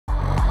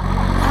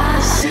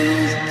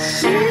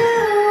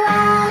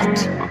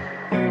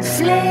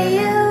flay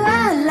you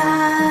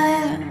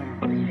alive.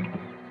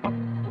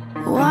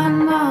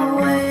 One more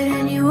word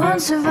and you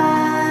won't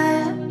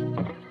survive.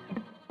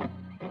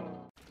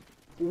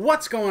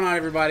 What's going on,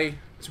 everybody?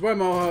 It's your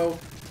boy Moho,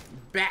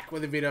 back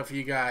with a video for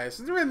you guys.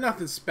 There's really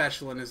nothing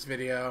special in this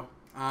video.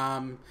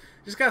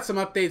 Just got some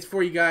updates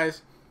for you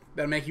guys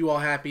that'll make you all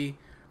happy.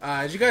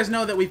 As you guys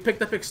know, that we've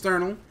picked up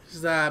External. This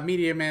is the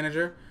media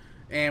manager,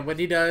 and what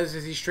he does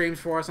is he streams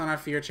for us on our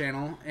Fear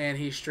channel, and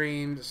he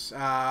streams,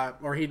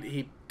 or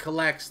he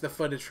collects the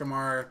footage from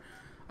our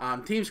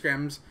team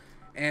scrims,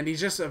 and he's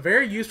just a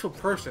very useful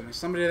person. He's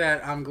somebody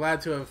that I'm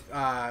glad to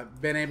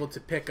have been able to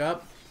pick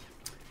up,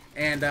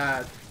 and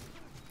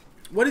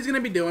what he's going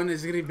to be doing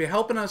is he's going to be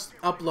helping us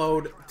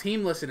upload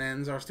team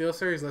listen-ins, our Steel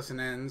Series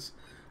listen-ins,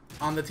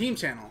 on the team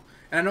channel.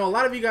 And I know a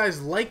lot of you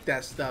guys like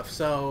that stuff,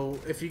 so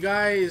if you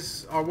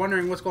guys are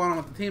wondering what's going on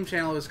with the team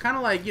channel, it's kind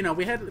of like, you know,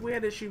 we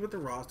had issue with the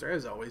roster,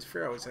 as always.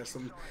 Fear always has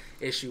some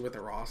issue with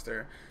the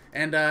roster.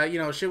 And, you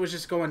know, shit was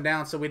just going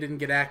down, so we didn't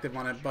get active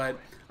on it. But,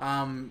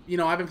 you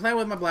know, I've been playing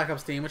with my Black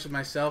Ops team, which is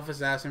myself,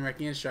 Assassin,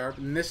 Ricky, and Sharp.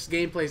 And this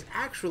gameplay is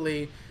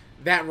actually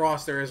that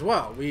roster as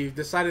well. We've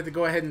decided to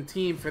go ahead and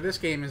team for this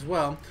game as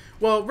well.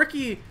 Well,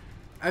 Ricky,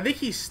 I think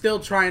he's still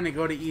trying to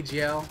go to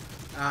EGL.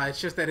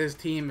 It's just that his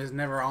team is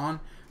never on.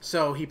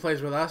 So he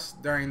plays with us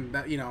during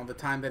the, you know, the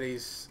time that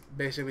he's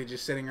basically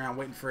just sitting around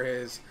waiting for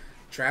his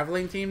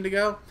traveling team to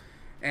go.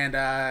 And,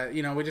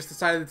 you know, we just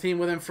decided to team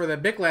with him for the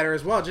big ladder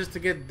as well, just to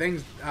get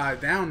things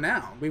down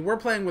now. We were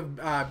playing with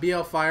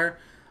BL Fire.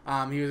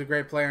 He was a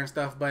great player and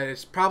stuff, but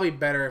it's probably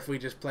better if we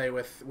just play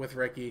with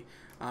Ricky,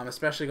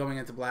 especially going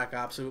into Black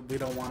Ops. So we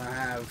don't want to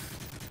have,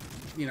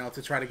 you know,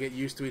 to try to get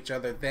used to each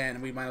other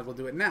then. We might as well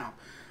do it now.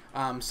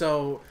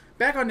 So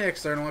back on the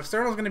External.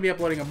 External is going to be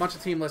uploading a bunch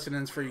of team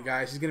listen-ins for you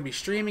guys. He's going to be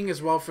streaming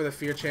as well for the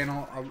Fear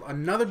channel.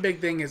 Another big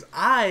thing is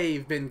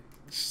I've been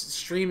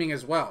streaming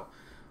as well.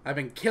 I've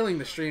been killing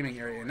the streaming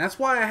area, and that's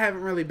why I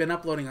haven't really been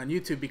uploading on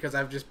YouTube, because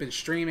I've just been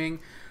streaming.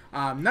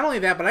 Not only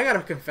that, but I got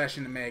a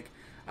confession to make.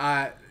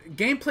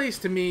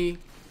 Gameplays to me,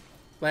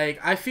 like,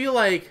 I feel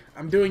like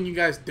I'm doing you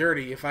guys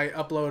dirty if I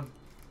upload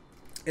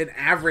an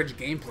average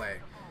gameplay.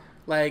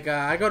 Like,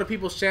 I go to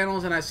people's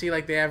channels and I see,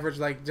 like, the average,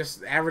 like,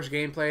 just average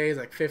gameplays,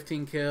 like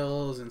 15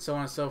 kills and so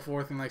on and so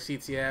forth, and, like,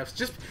 CTFs.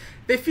 Just,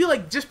 they feel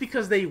like just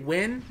because they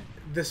win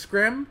the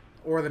scrim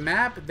or the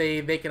map,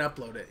 they can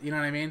upload it. You know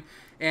what I mean?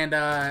 And,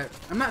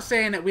 I'm not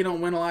saying that we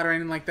don't win a lot or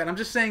anything like that. I'm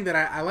just saying that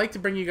I like to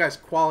bring you guys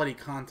quality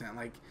content.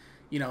 Like,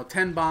 you know,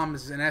 10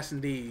 bombs and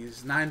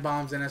S&Ds, 9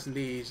 bombs and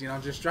S&Ds, you know,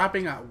 just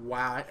dropping a...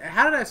 Wow.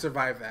 How did I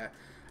survive that?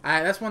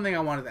 That's one thing I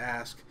wanted to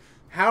ask.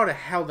 How the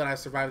hell did I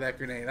survive that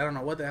grenade? I don't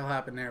know what the hell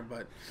happened there,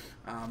 but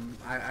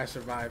I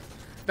survived.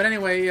 But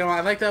anyway, you know,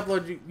 I like to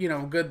upload, you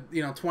know, good,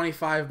 you know,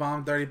 25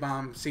 bomb, 30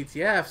 bomb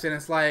CTFs, and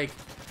it's like,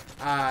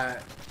 I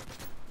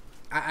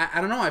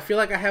don't know, I feel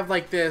like I have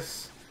like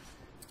this,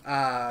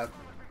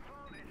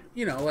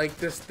 you know, like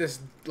this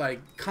like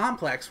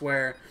complex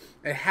where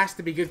it has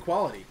to be good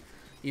quality.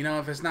 You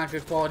know, if it's not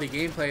good quality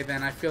gameplay,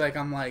 then I feel like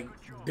I'm like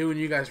doing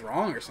you guys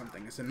wrong or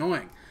something. It's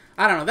annoying.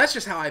 I don't know. That's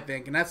just how I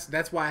think, and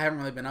that's why I haven't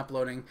really been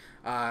uploading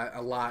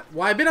a lot.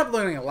 Well, I've been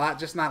uploading a lot,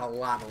 just not a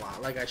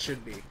lot, like I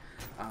should be.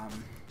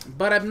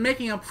 But I'm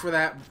making up for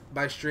that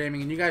by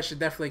streaming, and you guys should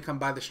definitely come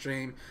by the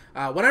stream.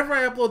 Whenever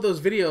I upload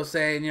those videos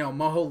saying, you know,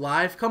 Moho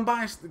Live, come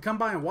by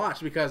and watch,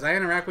 because I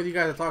interact with you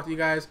guys, I talk to you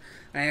guys,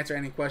 I answer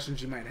any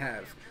questions you might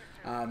have.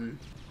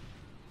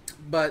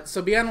 But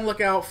so be on the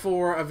lookout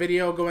for a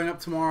video going up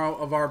tomorrow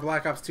of our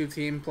Black Ops 2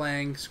 team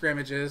playing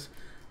scrimmages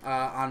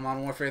on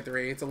Modern Warfare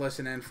 3. It's a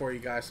listen-in for you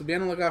guys, so be on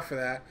the lookout for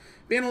that.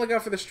 Be on the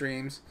lookout for the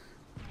streams.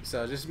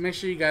 So just make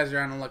sure you guys are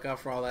on the lookout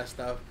for all that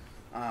stuff.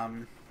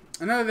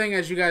 Another thing,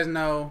 as you guys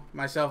know,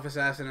 myself,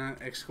 Assassin,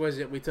 and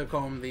Exquisite, we took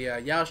home the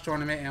Yoush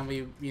tournament, and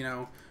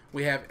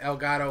we have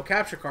Elgato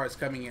capture cards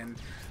coming in.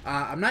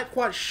 I'm not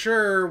quite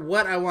sure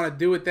what I want to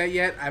do with that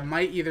yet. I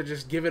might either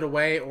just give it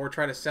away or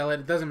try to sell it.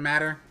 It doesn't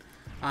matter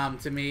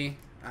to me.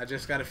 I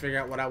just got to figure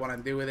out what I want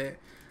to do with it.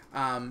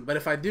 But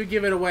if I do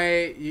give it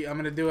away, I'm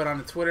going to do it on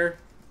the Twitter.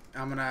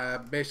 I'm going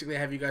to basically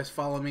have you guys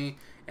follow me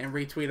and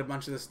retweet a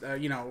bunch of this,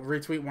 you know,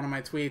 retweet one of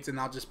my tweets, and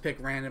I'll just pick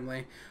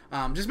randomly.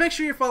 Just make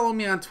sure you're following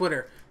me on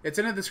Twitter. It's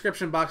in the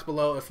description box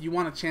below if you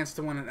want a chance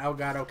to win an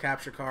Elgato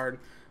capture card.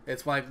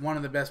 It's like one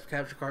of the best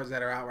capture cards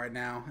that are out right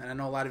now. And I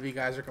know a lot of you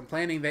guys are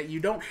complaining that you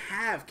don't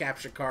have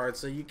capture cards,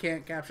 so you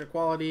can't capture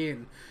quality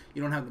and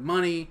you don't have the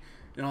money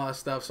and all that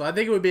stuff. So I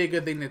think it would be a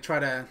good thing to try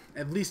to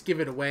at least give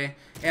it away.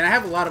 And I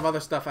have a lot of other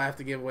stuff I have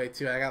to give away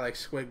too. I got like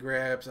squid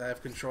grips, I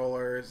have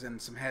controllers,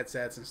 and some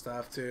headsets and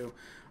stuff too.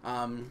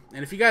 And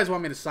if you guys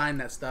want me to sign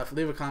that stuff,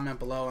 leave a comment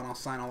below and I'll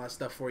sign all that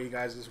stuff for you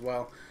guys as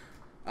well.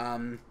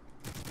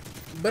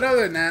 But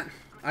other than that,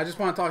 I just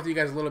want to talk to you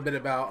guys a little bit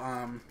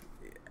about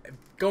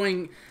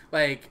going,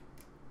 like,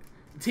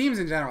 teams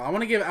in general. I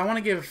want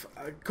to give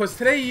because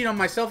today, you know,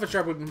 myself and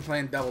Sharp, we've been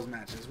playing doubles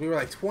matches. We were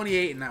like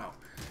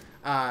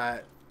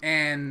 28-0.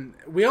 And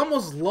we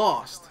almost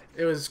lost.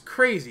 It was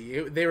crazy.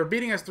 They were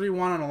beating us 3-1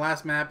 on the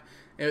last map,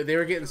 They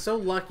were getting so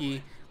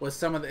lucky with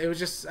some of the, it was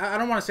just, I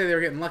don't want to say they were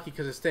getting lucky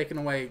because it's taking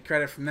away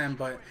credit from them,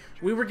 but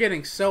we were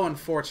getting so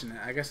unfortunate.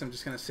 I guess I'm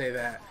just going to say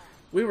that.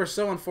 We were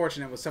so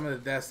unfortunate with some of the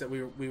deaths that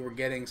we were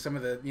getting, some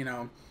of the, you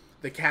know,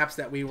 the caps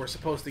that we were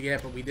supposed to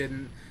get, but we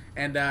didn't.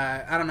 And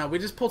I don't know, we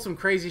just pulled some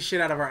crazy shit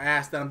out of our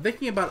ass that I'm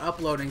thinking about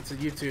uploading to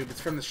YouTube. It's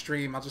from the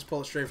stream. I'll just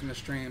pull it straight from the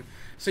stream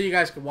so you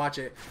guys could watch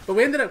it. But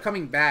we ended up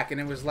coming back,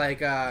 and it was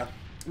like,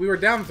 we were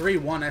down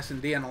 3-1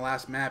 S&D on the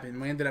last map, and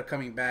we ended up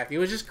coming back. It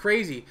was just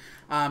crazy.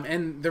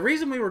 And the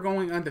reason we were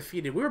going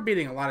undefeated, we were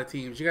beating a lot of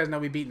teams. You guys know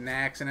we beat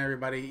Nax and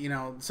everybody, you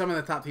know, some of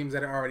the top teams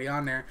that are already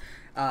on there.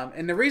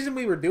 And the reason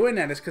we were doing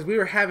that is because we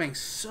were having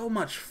so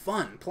much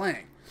fun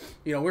playing.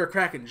 You know, we were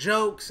cracking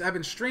jokes. I've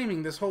been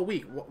streaming this whole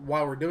week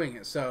while we're doing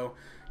it. So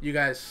you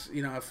guys,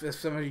 you know, if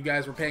some of you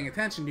guys were paying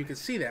attention, you could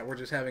see that. We're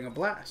just having a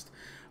blast.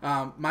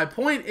 My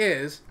point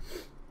is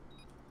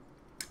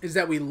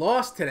that we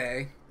lost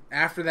today.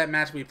 After that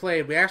match we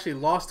played, we actually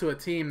lost to a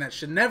team that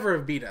should never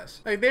have beat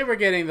us. Like, they were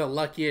getting the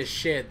luckiest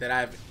shit that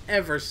I've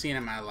ever seen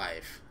in my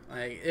life.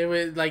 Like, it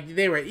was like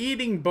they were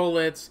eating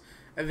bullets.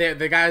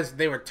 The guys,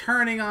 they were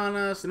turning on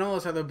us and all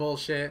this other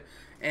bullshit.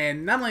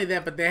 And not only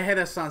that, but they had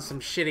us on some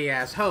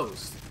shitty-ass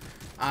hosts.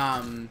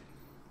 And,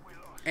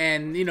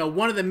 you know,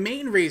 one of the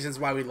main reasons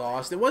why we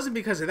lost, it wasn't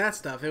because of that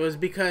stuff. It was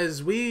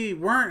because we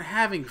weren't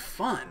having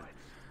fun.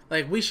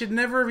 Like, we should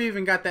never have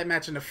even got that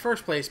match in the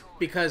first place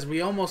because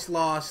we almost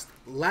lost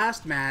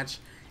last match,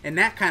 and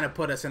that kind of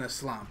put us in a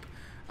slump.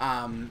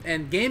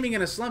 And gaming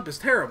in a slump is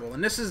terrible.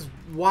 And this is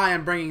why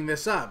I'm bringing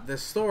this up,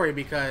 this story,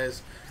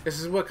 because this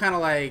is what kind of,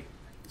 like,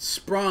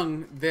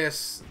 sprung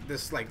this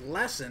like,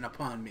 lesson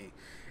upon me.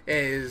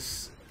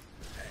 Is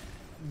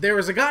there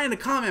was a guy in the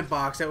comment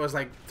box that was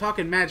like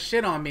talking mad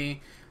shit on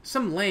me,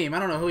 some lame, I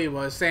don't know who he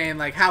was, saying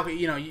like, how,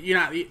 you know,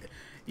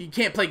 you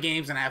can't play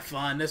games and have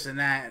fun, this and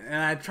that. And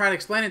I tried to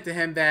explain it to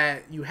him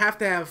that you have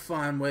to have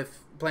fun with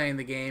playing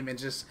the game and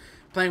just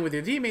playing with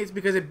your teammates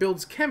because it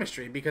builds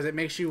chemistry, because it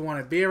makes you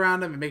want to be around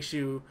them, it makes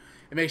you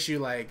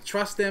like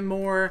trust them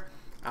more.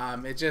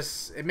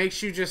 It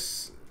makes you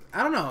just,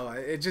 I don't know,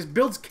 it just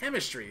builds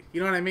chemistry,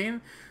 you know what I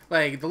mean?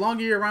 Like, the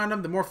longer you're around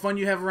them, the more fun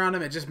you have around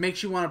them, it just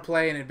makes you want to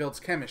play, and it builds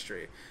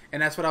chemistry. And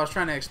that's what I was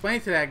trying to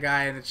explain to that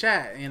guy in the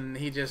chat, and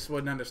he just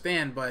wouldn't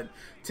understand. But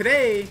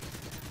today,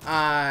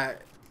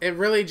 it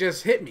really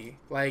just hit me.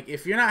 Like,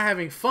 if you're not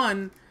having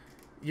fun,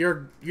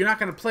 you're not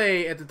going to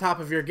play at the top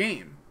of your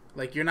game.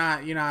 Like, you're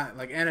not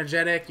like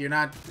energetic, you're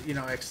not, you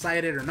know,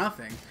 excited or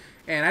nothing.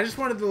 And I just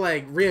wanted to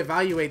like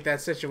reevaluate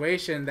that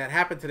situation that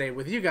happened today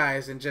with you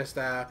guys and just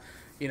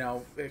you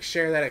know,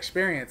 share that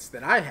experience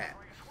that I had.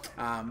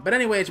 But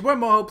anyway, it's your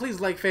boy Moho.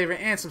 Please like, favorite,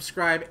 and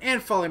subscribe,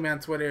 and follow me on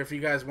Twitter if you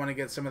guys want to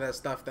get some of that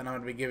stuff that I'm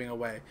going to be giving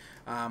away.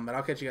 But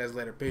I'll catch you guys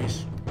later.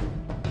 Peace.